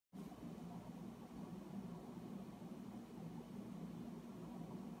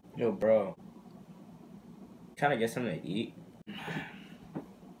Yo, bro. Trying to get something to eat?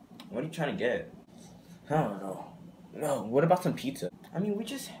 What are you trying to get? I don't know. No, what about some pizza? I mean, we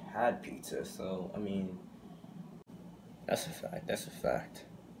just had pizza, so, I mean... That's a fact, that's a fact.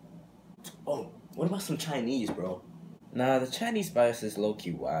 Oh, what about some Chinese, bro? Nah, the Chinese bias is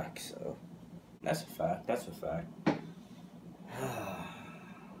low-key whack, so... That's a fact, that's a fact.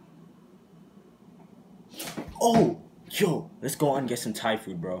 Oh! Yo, let's go on and get some Thai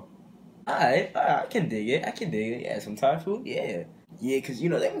food, bro. Alright, I can dig it. I can dig it. Yeah, some Thai food. Yeah, yeah, cause you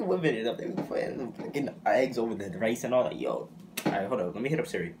know they be whipping it up. They be putting the fucking eggs over the rice and all that. Yo, alright, hold up. Let me hit up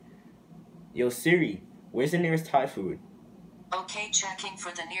Siri. Yo, Siri, where's the nearest Thai food? Okay, checking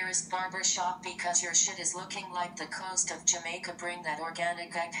for the nearest barber shop because your shit is looking like the coast of Jamaica. Bring that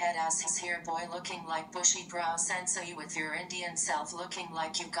organic egghead ass here, boy, looking like bushy brow sensei with your Indian self looking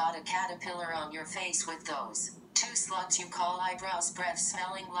like you got a caterpillar on your face with those two sluts you call eyebrows, breath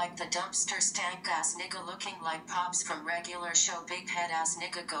smelling like the dumpster, stank ass nigga looking like Pops from Regular Show, big head ass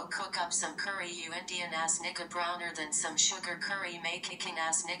nigga, go cook up some curry, you Indian ass nigga, browner than some sugar curry, make kicking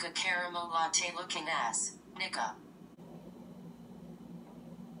ass nigga, caramel latte looking ass nigga.